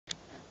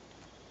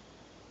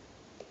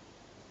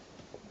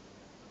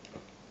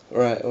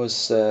Right, I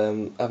was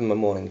having my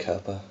morning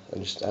cuppa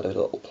and just had a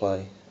little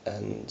play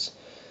and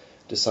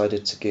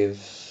decided to give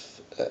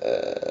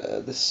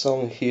this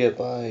song here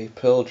by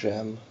Pearl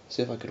Jam,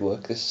 see if I could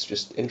work this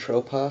just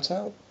intro part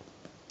out.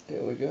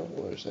 Here we go,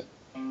 where is it?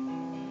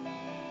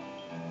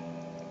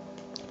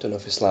 Don't know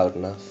if it's loud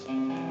enough.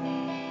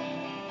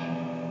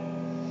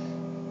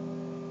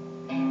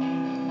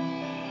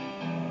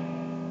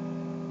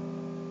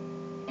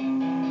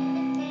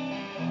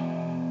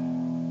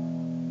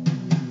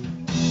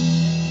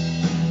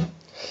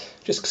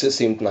 Just because it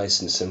seemed nice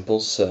and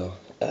simple, so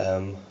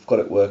I've got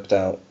it worked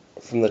out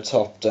from the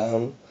top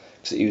down,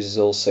 because it uses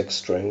all 6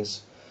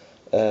 strings.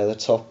 The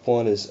top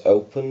one is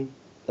open,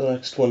 the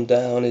next one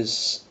down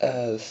is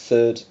the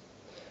third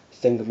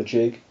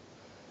thingamajig,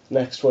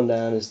 next one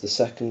down is the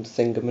second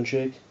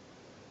thingamajig,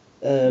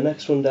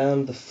 next one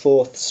down, the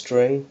 4th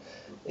string,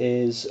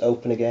 is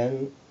open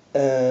again,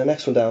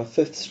 next one down,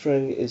 5th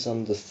string, is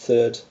on the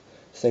 3rd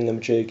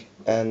thingamajig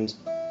and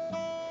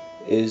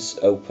is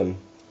open.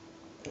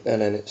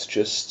 And then it's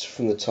just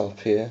from the top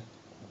here.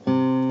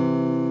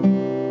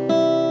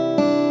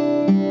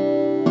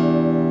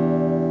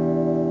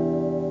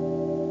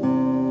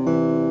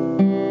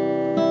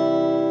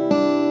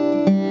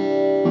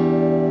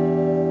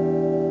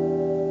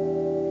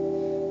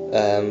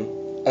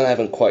 And I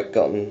haven't quite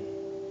gotten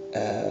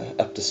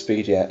up to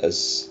speed yet.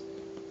 Let's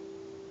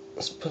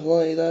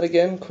play that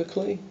again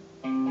quickly.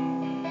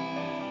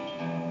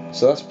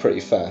 So that's pretty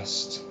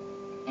fast.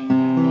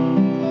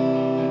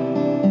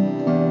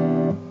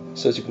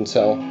 So as you can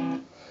tell,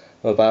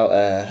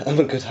 I'm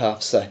a good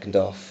half second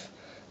off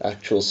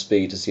actual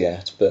speed as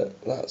yet, but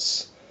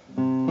that's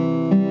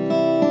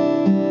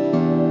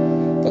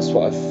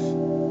what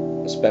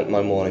I've spent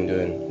my morning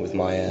doing with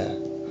my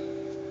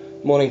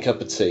morning cup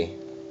of tea.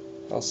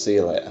 I'll see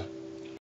you later.